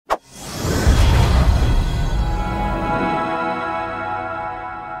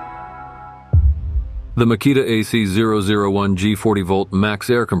The Makita AC001 G40V Max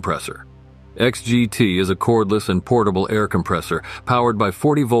Air Compressor. XGT is a cordless and portable air compressor powered by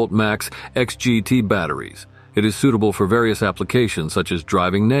 40V Max XGT batteries. It is suitable for various applications such as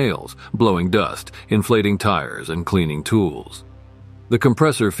driving nails, blowing dust, inflating tires, and cleaning tools. The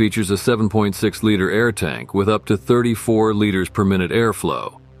compressor features a 7.6-liter air tank with up to 34 liters per minute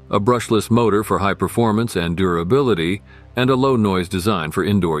airflow, a brushless motor for high performance and durability, and a low-noise design for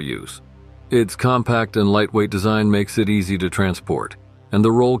indoor use. Its compact and lightweight design makes it easy to transport, and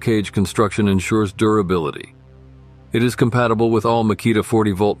the roll cage construction ensures durability. It is compatible with all Makita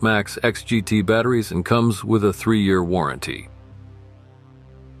 40V Max XGT batteries and comes with a 3-year warranty.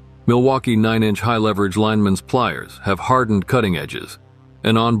 Milwaukee 9-inch high-leverage Lineman's pliers have hardened cutting edges,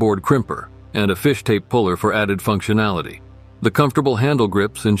 an onboard crimper, and a fish tape puller for added functionality. The comfortable handle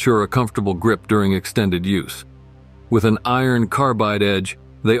grips ensure a comfortable grip during extended use. With an iron carbide edge,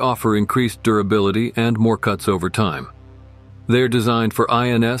 they offer increased durability and more cuts over time. They are designed for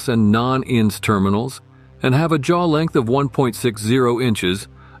INS and non-INS terminals and have a jaw length of 1.60 inches,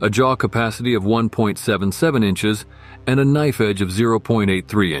 a jaw capacity of 1.77 inches, and a knife edge of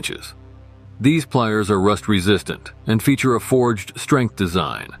 0.83 inches. These pliers are rust-resistant and feature a forged strength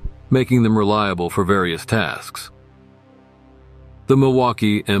design, making them reliable for various tasks. The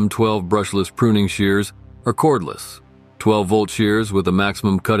Milwaukee M12 brushless pruning shears are cordless, 12-volt shears with a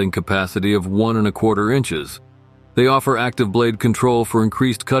maximum cutting capacity of 1.25 inches. They offer active blade control for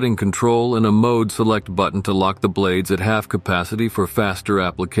increased cutting control and a mode select button to lock the blades at half capacity for faster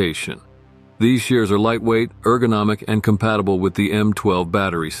application. These shears are lightweight, ergonomic, and compatible with the M12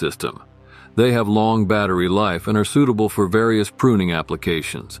 battery system. They have long battery life and are suitable for various pruning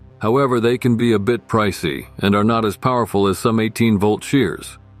applications. However, they can be a bit pricey and are not as powerful as some 18-volt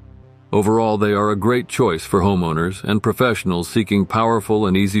shears. Overall, they are a great choice for homeowners and professionals seeking powerful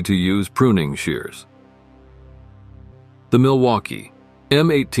and easy-to-use pruning shears. The Milwaukee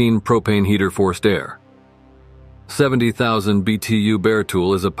M18 Propane Heater Forced Air. 70,000 BTU bare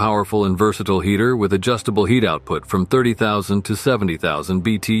tool is a powerful and versatile heater with adjustable heat output from 30,000 to 70,000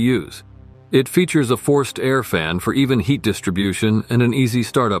 BTUs. It features a forced air fan for even heat distribution and an easy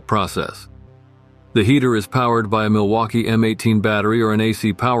startup process. The heater is powered by a Milwaukee M18 battery or an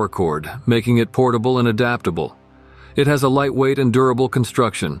AC power cord, making it portable and adaptable. It has a lightweight and durable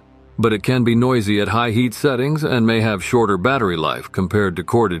construction, but it can be noisy at high heat settings and may have shorter battery life compared to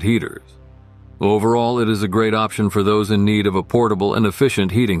corded heaters. Overall, it is a great option for those in need of a portable and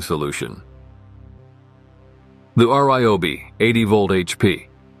efficient heating solution. The Ryobi 80V HP,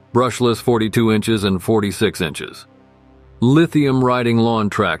 brushless 42 inches and 46 inches. Lithium riding lawn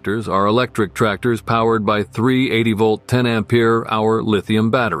tractors are electric tractors powered by 3 80V 10 ampere-hour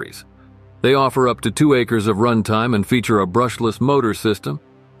lithium batteries. They offer up to 2 acres of runtime and feature a brushless motor system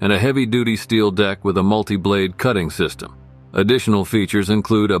and a heavy-duty steel deck with a multi-blade cutting system. Additional features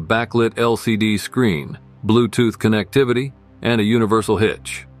include a backlit LCD screen, Bluetooth connectivity, and a universal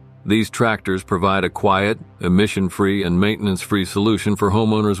hitch. These tractors provide a quiet, emission-free, and maintenance-free solution for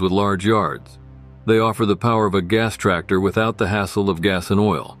homeowners with large yards. They offer the power of a gas tractor without the hassle of gas and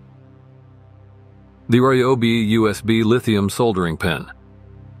oil. The Ryobi USB Lithium Soldering Pen.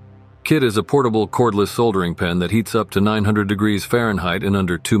 Kit is a portable cordless soldering pen that heats up to 900 degrees Fahrenheit in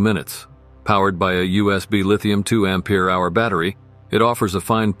under 2 minutes. Powered by a USB lithium 2 ampere-hour battery, it offers a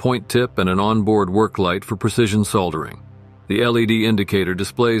fine point tip and an onboard work light for precision soldering. The LED indicator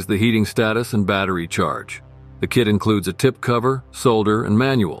displays the heating status and battery charge. The kit includes a tip cover, solder, and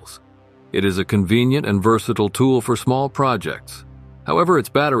manuals. It is a convenient and versatile tool for small projects. However, its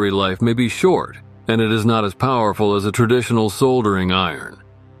battery life may be short, and it is not as powerful as a traditional soldering iron.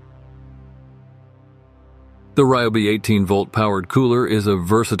 The Ryobi 18-volt powered cooler is a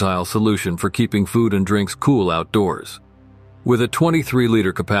versatile solution for keeping food and drinks cool outdoors. With a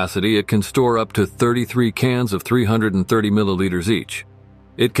 23-liter capacity, it can store up to 33 cans of 330 milliliters each.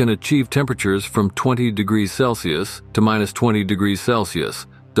 It can achieve temperatures from 20 degrees Celsius to minus 20 degrees Celsius,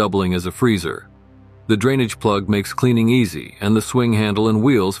 doubling as a freezer. The drainage plug makes cleaning easy, and the swing handle and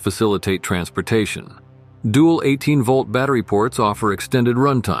wheels facilitate transportation. Dual 18-volt battery ports offer extended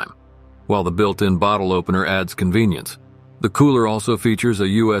runtime, while the built-in bottle opener adds convenience. The cooler also features a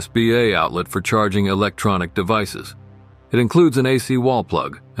USB-A outlet for charging electronic devices. It includes an AC wall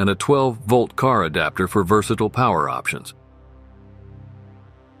plug and a 12-volt car adapter for versatile power options.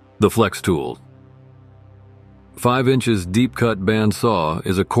 The FlexTools. 5 inches deep-cut bandsaw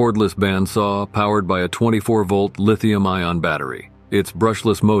is a cordless bandsaw powered by a 24-volt lithium-ion battery. Its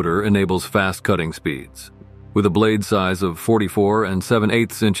brushless motor enables fast cutting speeds. With a blade size of 44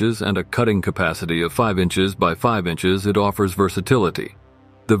 7/8 inches and a cutting capacity of 5 inches by 5 inches, it offers versatility.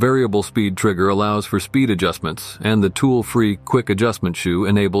 The variable speed trigger allows for speed adjustments, and the tool-free quick adjustment shoe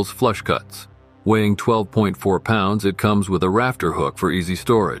enables flush cuts. Weighing 12.4 pounds, it comes with a rafter hook for easy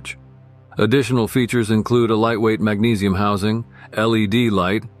storage. Additional features include a lightweight magnesium housing, LED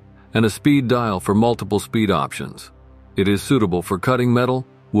light, and a speed dial for multiple speed options. It is suitable for cutting metal,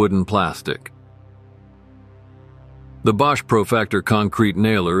 wood, and plastic. The Bosch Profactor Concrete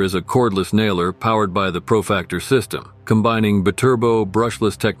Nailer is a cordless nailer powered by the Profactor system, combining Metabo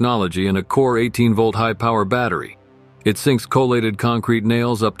brushless technology and a core 18-volt high-power battery. It sinks collated concrete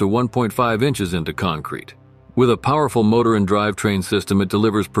nails up to 1.5 inches into concrete. With a powerful motor and drivetrain system, it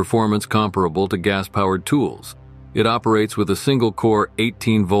delivers performance comparable to gas-powered tools. It operates with a single-core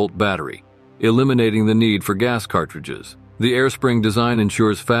 18-volt battery, eliminating the need for gas cartridges. The airspring design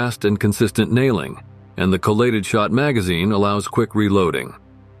ensures fast and consistent nailing, and the collated shot magazine allows quick reloading.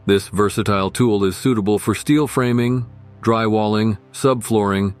 This versatile tool is suitable for steel framing, drywalling,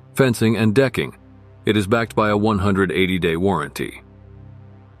 subflooring, fencing, and decking. It is backed by a 180-day warranty.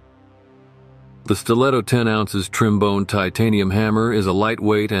 The Stiletto 10 ounces trim bone titanium hammer is a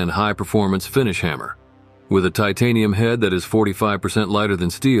lightweight and high-performance finish hammer. With a titanium head that is 45% lighter than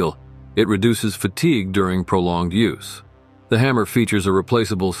steel, it reduces fatigue during prolonged use. The hammer features a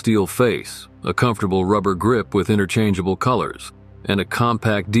replaceable steel face, a comfortable rubber grip with interchangeable colors, and a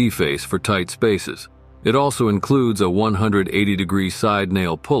compact D-face for tight spaces. It also includes a 180-degree side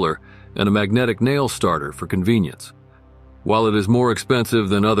nail puller and a magnetic nail starter for convenience. While it is more expensive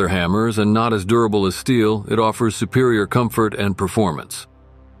than other hammers and not as durable as steel, it offers superior comfort and performance.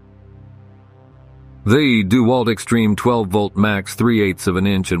 The Dewalt Extreme 12-volt Max 3/8 of an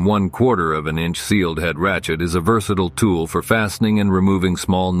inch and 1/4 of an inch sealed head ratchet is a versatile tool for fastening and removing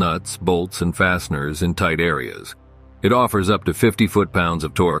small nuts, bolts, and fasteners in tight areas. It offers up to 50 foot-pounds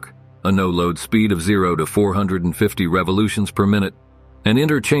of torque, a no-load speed of 0 to 450 revolutions per minute, and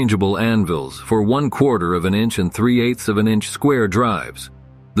interchangeable anvils for 1/4 of an inch and 3/8 of an inch square drives.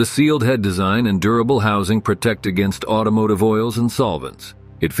 The sealed head design and durable housing protect against automotive oils and solvents.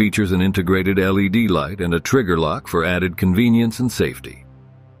 It features an integrated LED light and a trigger lock for added convenience and safety.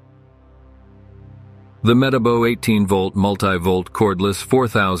 The Metabo 18-volt multi-volt cordless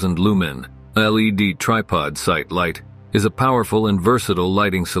 4000 lumen LED tripod sight light is a powerful and versatile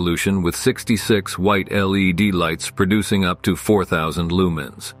lighting solution with 66 white LED lights producing up to 4,000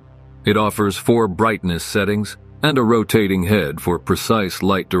 lumens. It offers 4 brightness settings and a rotating head for precise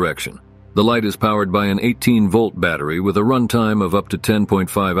light direction. The light is powered by an 18-volt battery with a runtime of up to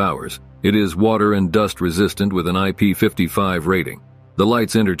 10.5 hours. It is water and dust resistant with an IP55 rating. The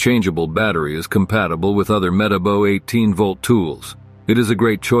light's interchangeable battery is compatible with other Metabo 18-volt tools. It is a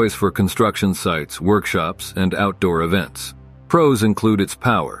great choice for construction sites, workshops, and outdoor events. Pros include its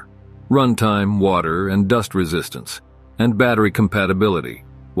power, runtime, water and dust resistance, and battery compatibility,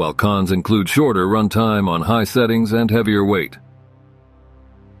 while cons include shorter runtime on high settings and heavier weight.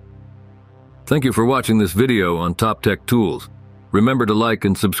 Thank you for watching this video on Top Tech Tools. Remember to like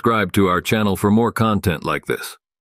and subscribe to our channel for more content like this.